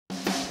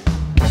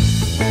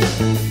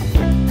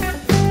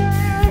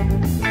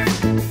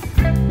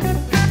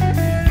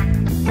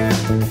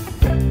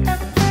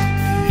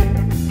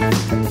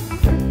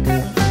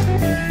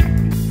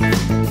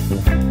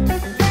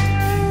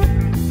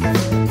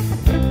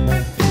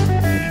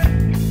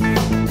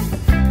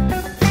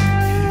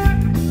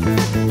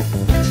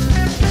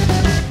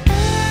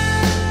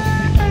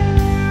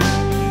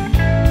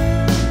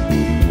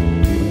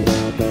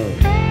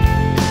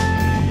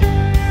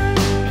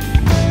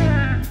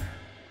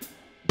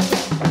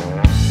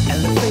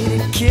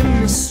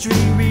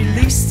Chemistry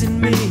released in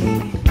me.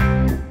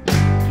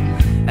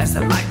 As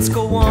the lights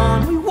go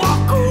on, we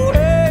walk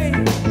away.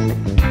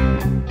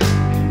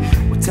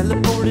 We're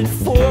teleported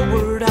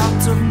forward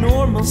out of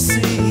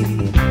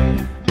normalcy.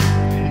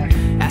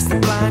 Ask the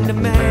blind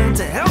man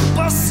to help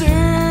us see.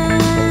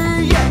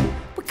 Yeah,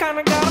 we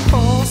kinda got a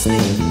false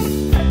lead.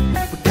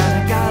 We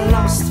kinda got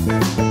lost.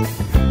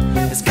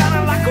 It's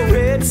kinda like a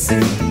Red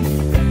Sea,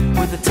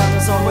 where the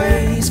tunnels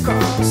always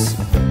cross.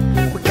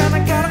 We kinda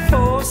got a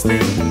false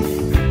lead.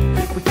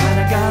 We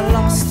kinda got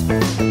lost.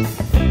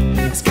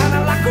 It's kinda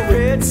like a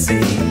Red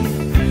Sea,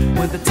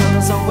 where the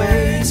tunnels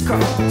always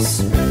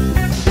cross.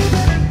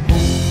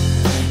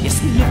 Yes,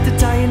 we live to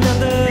die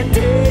another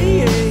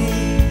day.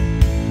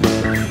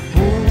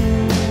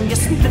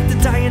 Yes, we live to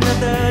die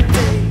another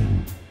day.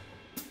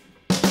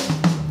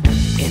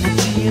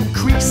 Energy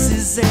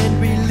increases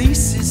and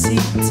releases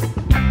heat.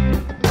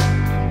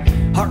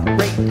 Heart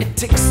rate, it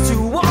ticks to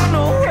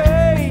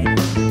 108.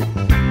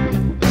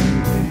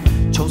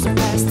 Chosen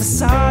path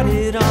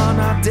decided on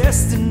our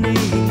destiny.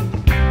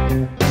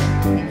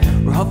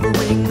 We're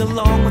hovering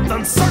along with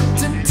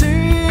uncertainty.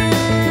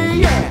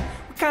 Yeah,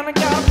 we kinda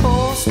got a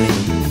false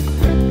lead.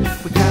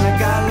 We kinda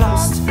got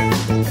lost.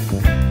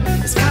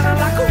 It's kinda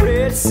like a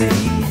Red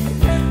Sea,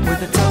 where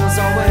the tunnels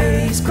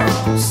always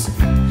cross.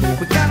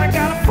 We kinda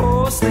got a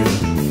false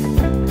lead.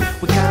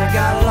 We kinda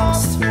got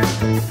lost.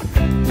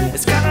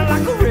 It's kinda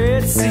like a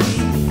Red Sea,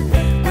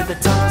 where the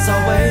tunnels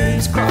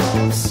always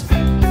cross.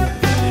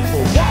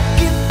 We're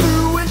walking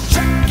through and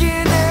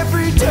checking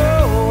every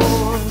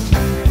door.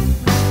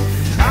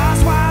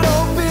 Eyes wide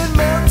open,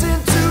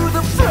 melting to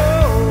the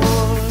floor.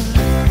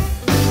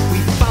 We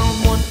found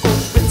one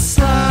open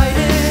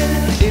sliding,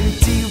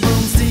 empty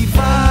rooms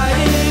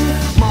dividing,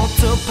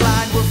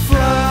 multiplied, we're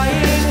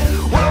flying.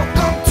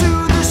 Welcome to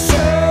the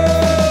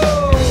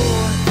show.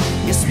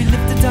 Yes, we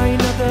live to die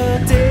another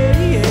day.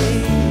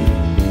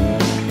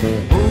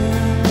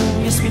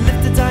 Oh, yes, we live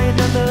to die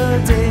another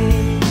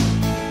day.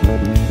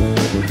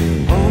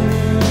 Oh,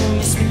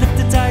 yes, we live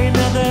to die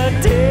another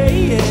day.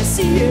 Yes,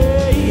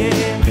 yeah,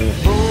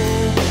 yeah.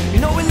 Oh, you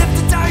know we live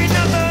to die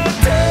another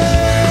day.